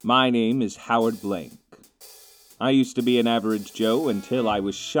My name is Howard Blank. I used to be an average Joe until I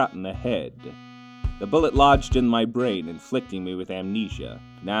was shot in the head. The bullet lodged in my brain, inflicting me with amnesia.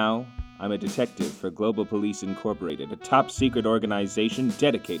 Now, I'm a detective for Global Police Incorporated, a top-secret organization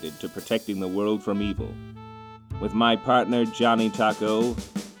dedicated to protecting the world from evil. With my partner, Johnny Taco,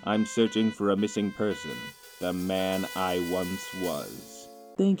 I'm searching for a missing person, the man I once was.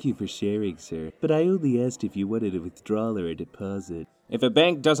 Thank you for sharing, sir, but I only asked if you wanted a withdrawal or a deposit. If a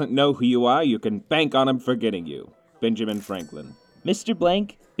bank doesn't know who you are, you can bank on him forgetting you. Benjamin Franklin. Mr.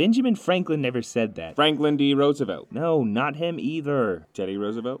 Blank, Benjamin Franklin never said that. Franklin D. Roosevelt. No, not him either. Teddy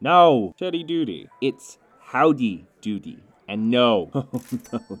Roosevelt? No. Teddy Doody. It's Howdy Doody. And no. Oh,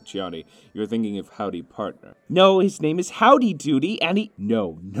 no, Johnny. You're thinking of Howdy Partner. No, his name is Howdy Doody, and he...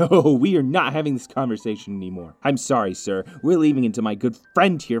 No, we are not having this conversation anymore. I'm sorry, sir. We're leaving until my good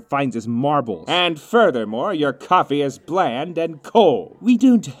friend here finds his marbles. And furthermore, your coffee is bland and cold. We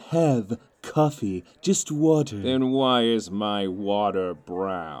don't have coffee, just water. Then why is my water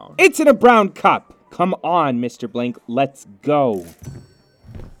brown? It's in a brown cup. Come on, Mr. Blank, let's go.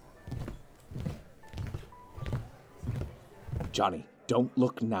 Johnny, don't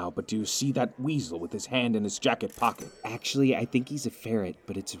look now, but do you see that weasel with his hand in his jacket pocket? Actually, I think he's a ferret,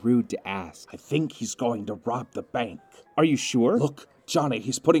 but it's rude to ask. I think he's going to rob the bank. Are you sure? Look, Johnny,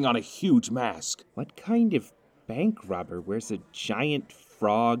 he's putting on a huge mask. What kind of bank robber wears a giant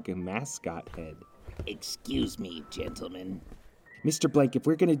frog and mascot head? Excuse me, gentlemen. Mr. Blank, if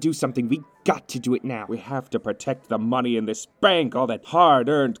we're gonna do something, we got to do it now. We have to protect the money in this bank, all that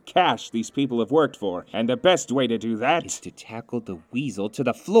hard-earned cash these people have worked for. And the best way to do that is to tackle the weasel to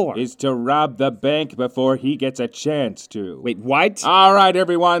the floor. Is to rob the bank before he gets a chance to. Wait, what? All right,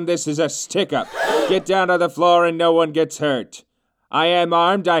 everyone, this is a stick-up. Get down to the floor and no one gets hurt. I am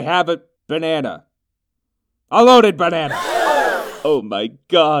armed. I have a banana. A loaded banana. Oh my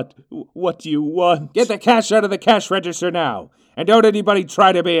God, what do you want? Get the cash out of the cash register now. And don't anybody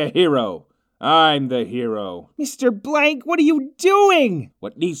try to be a hero. I'm the hero. Mr. Blank, what are you doing?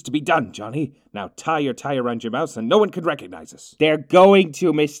 What needs to be done, Johnny? Now tie your tie around your mouth and no one can recognize us. They're going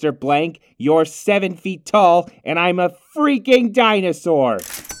to, Mr. Blank. You're 7 feet tall, and I'm a freaking dinosaur.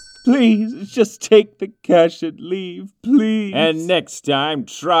 Please, just take the cash and leave, please. And next time,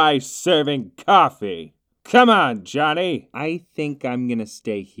 try serving coffee. Come on, Johnny. I think I'm gonna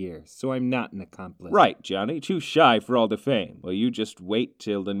stay here, so I'm not an accomplice. Right, Johnny. Too shy for all the fame. Well, you just wait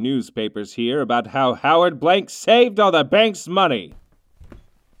till the newspapers hear about how Howard Blank saved all the bank's money.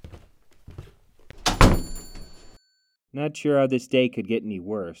 Not sure how this day could get any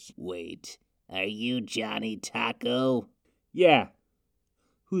worse. Wait, are you Johnny Taco? Yeah.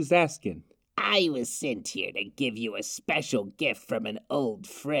 Who's asking? I was sent here to give you a special gift from an old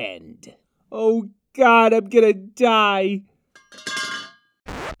friend. Oh, God, I'm gonna die.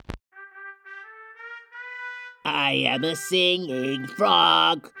 I am a singing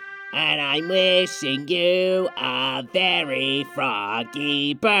frog, and I'm wishing you a very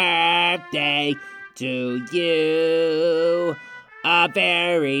froggy birthday to you. A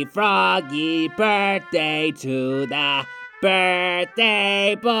very froggy birthday to the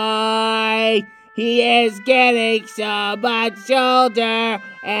birthday boy. He is getting so much older,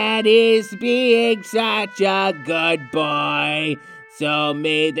 and he's being such a good boy. So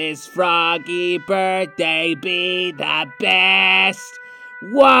may this froggy birthday be the best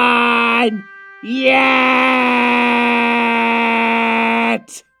one yet!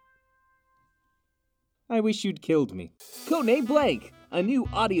 I wish you'd killed me. Codename Blank, a new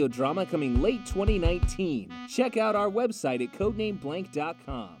audio drama coming late 2019. Check out our website at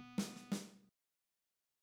codenameblank.com.